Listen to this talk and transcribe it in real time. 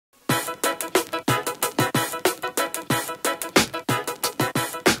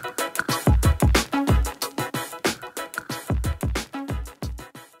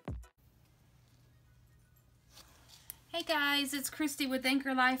it's Christy with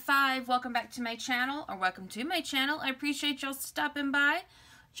Anchor Life 5. Welcome back to my channel, or welcome to my channel. I appreciate y'all stopping by,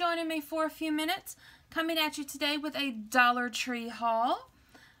 joining me for a few minutes. Coming at you today with a Dollar Tree haul.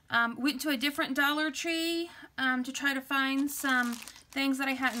 Went to a different Dollar Tree to try to find some things that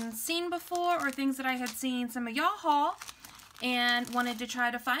I hadn't seen before, or things that I had seen some of y'all haul, and wanted to try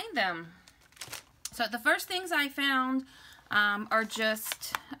to find them. So the first things I found are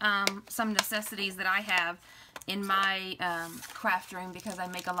just some necessities that I have in my craft room because I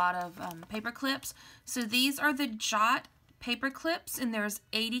make a lot of paper clips. So these are the Jot paper clips, and there's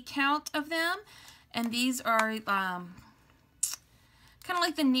 80 count of them, and these are kind of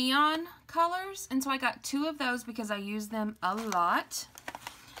like the neon colors, and so I got 2 of those because I use them a lot.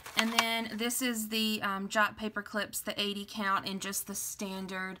 And then this is the Jot paper clips, the 80 count, in just the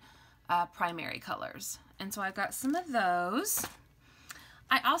standard primary colors, and so I got some of those.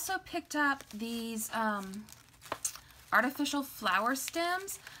 I also picked up these artificial flower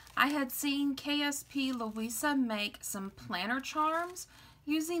stems. I had seen KSP Louisa make some planner charms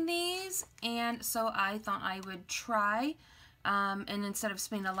using these, and so I thought I would try, and instead of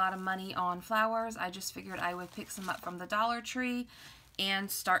spending a lot of money on flowers, I just figured I would pick some up from the Dollar Tree and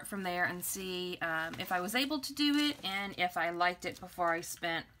start from there and see if I was able to do it and if I liked it before I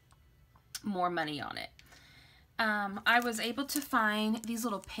spent more money on it. I was able to find these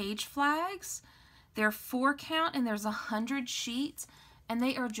little page flags. They're 4 count, and there's 100 sheets, and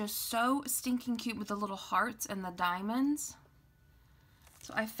they are just so stinking cute with the little hearts and the diamonds.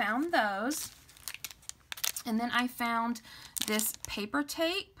 So I found those, and then I found this paper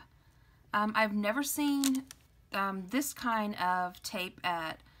tape. I've never seen this kind of tape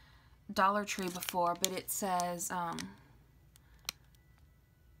at Dollar Tree before, but it says, oh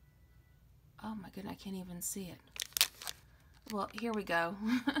my goodness, I can't even see it. Well, here we go.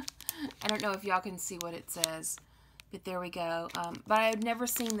 I don't know if y'all can see what it says, but there we go. But I had never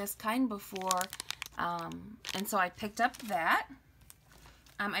seen this kind before, and so I picked up that.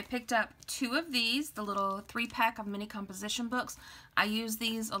 I picked up 2 of these, the little 3-pack of mini composition books. I use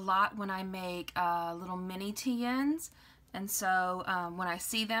these a lot when I make little mini TNs, and so when I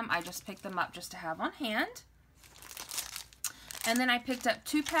see them, I just pick them up just to have on hand. And then I picked up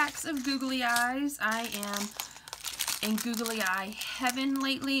 2 packs of Googly Eyes. I am in Googly Eye heaven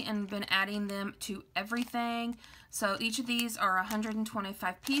lately and been adding them to everything. So each of these are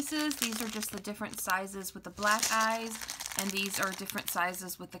 125 pieces. These are just the different sizes with the black eyes, and these are different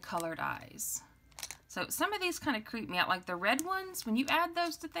sizes with the colored eyes. So some of these kind of creep me out, like the red ones. When you add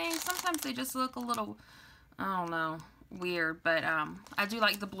those to things, sometimes they just look a little, I don't know, weird. But I do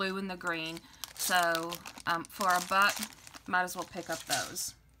like the blue and the green. So for $1, might as well pick up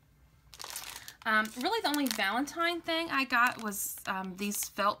those. Really the only Valentine thing I got was these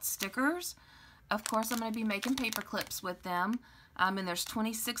felt stickers. Of course, I'm going to be making paper clips with them, and there's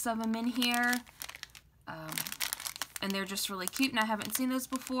 26 of them in here, and they're just really cute, and I haven't seen those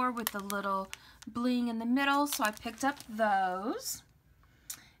before with the little bling in the middle, so I picked up those.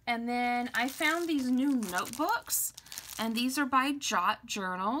 And then I found these new notebooks, and these are by Jot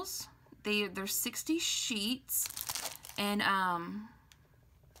Journals. They're 60 sheets, and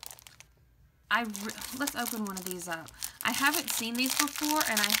let's open one of these up. I haven't seen these before,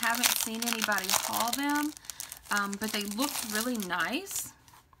 and I haven't seen anybody haul them, but they look really nice,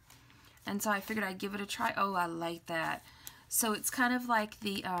 and so I figured I'd give it a try. Oh, I like that. So it's kind of like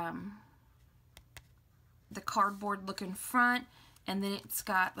the cardboard looking front, and then it's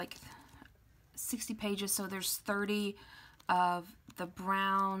got like 60 pages, so there's 30 of the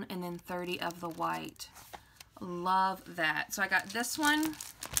brown and then 30 of the white. Love that. So I got this one.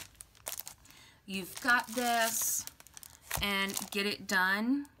 You've got this, and Get It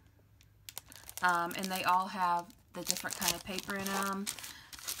Done, and they all have the different kind of paper in them.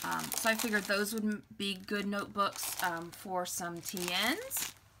 So I figured those would be good notebooks for some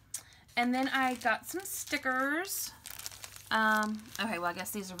TNs. And then I got some stickers. Okay, well, I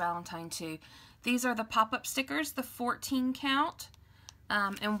guess these are Valentine too. These are the pop-up stickers, the 14 count.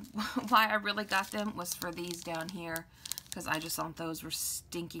 And why I really got them was for these down here, because I just thought those were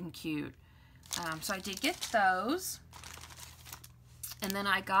stinking cute. So I did get those, and then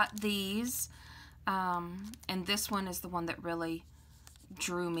I got these, and this one is the one that really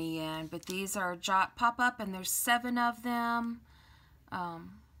drew me in, but these are Jot pop-up, and there's 7 of them,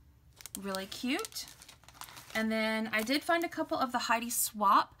 really cute. And then I did find a couple of the Heidi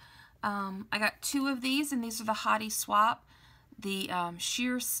Swapp. I got 2 of these, and these are the Heidi Swapp, the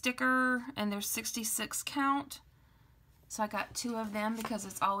sheer sticker, and there's 66 count. So I got 2 of them because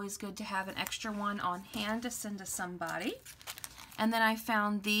it's always good to have an extra one on hand to send to somebody. And then I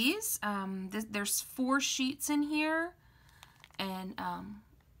found these. There's 4 sheets in here, And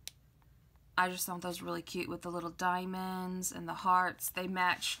I just thought those really cute with the little diamonds and the hearts. They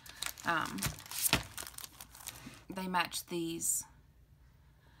match these.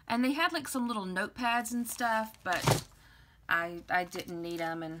 And they had like some little notepads and stuff, but I didn't need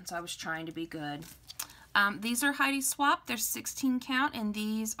them, and so I was trying to be good. These are Heidi Swapp. They're 16 count, and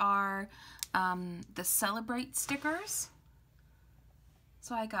these are the Celebrate stickers.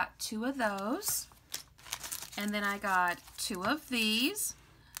 So I got 2 of those. And then I got 2 of these.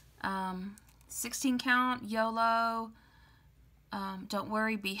 16 count, YOLO. Don't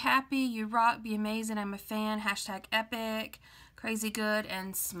worry, be happy. You rock, be amazing. I'm a fan. Hashtag epic. Crazy good,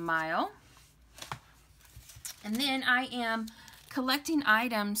 and smile. And then I am collecting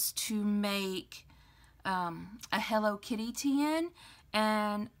items to make a Hello Kitty tin,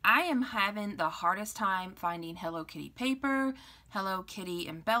 and I am having the hardest time finding Hello Kitty paper, Hello Kitty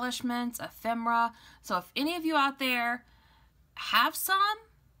embellishments, ephemera. So if any of you out there have some,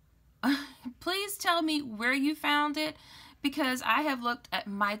 please tell me where you found it, because I have looked at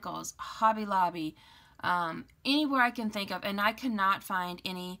Michael's, Hobby Lobby, anywhere I can think of, and I cannot find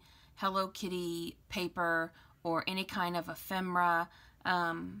any Hello Kitty paper or any kind of ephemera.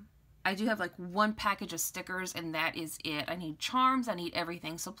 I do have like 1 package of stickers, and that is it. I need charms, I need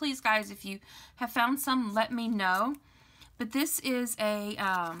everything. So please, guys, if you have found some, let me know. But this is a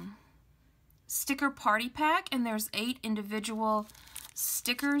sticker party pack, and there's 8 individual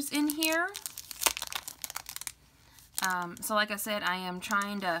stickers in here. So like I said, I am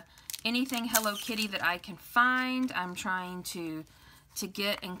trying to, anything Hello Kitty that I can find, I'm trying to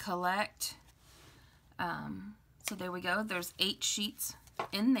get and collect. So there we go. There's 8 sheets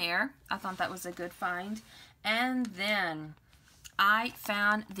in there. I thought that was a good find. And then I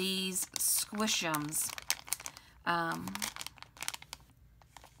found these Squish'ems. I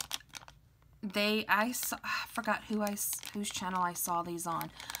forgot whose channel I saw these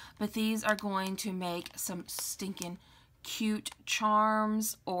on, but these are going to make some stinking cute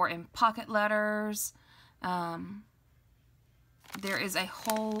charms or in pocket letters. There is a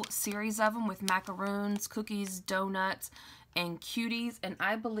whole series of them with macaroons, cookies, donuts, and cuties, and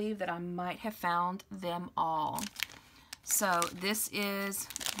I believe that I might have found them all. So this is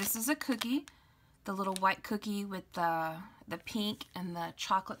a cookie, the little white cookie with the pink and the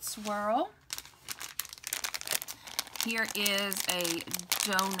chocolate swirl. Here is a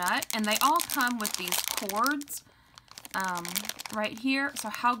donut, and they all come with these cords right here. So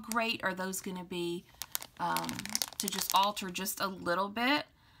how great are those going to be to just alter just a little bit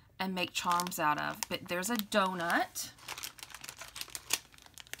and make charms out of. But there's a donut.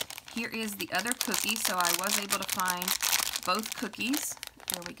 Here is the other cookie, so I was able to find both cookies.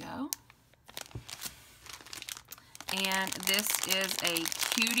 There we go. And this is a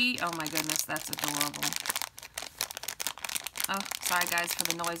cutie. Oh my goodness, that's adorable. Oh, sorry guys for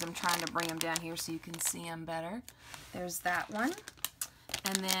the noise. I'm trying to bring them down here so you can see them better. There's that one.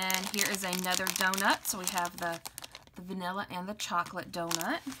 And then here is another donut. So we have the vanilla and the chocolate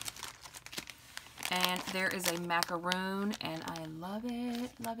donut. And there is a macaroon, and I love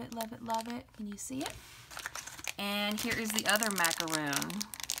it, love it, love it, love it. Can you see it? And here is the other macaroon,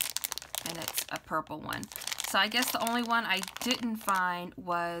 and it's a purple one. So I guess the only one I didn't find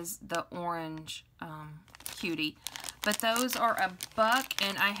was the orange cutie. But those are $1,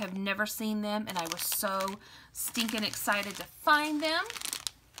 and I have never seen them, and I was so stinking excited to find them.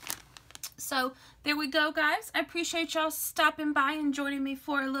 So there we go, guys. I appreciate y'all stopping by and joining me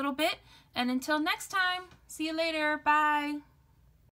for a little bit. And until next time, see you later. Bye.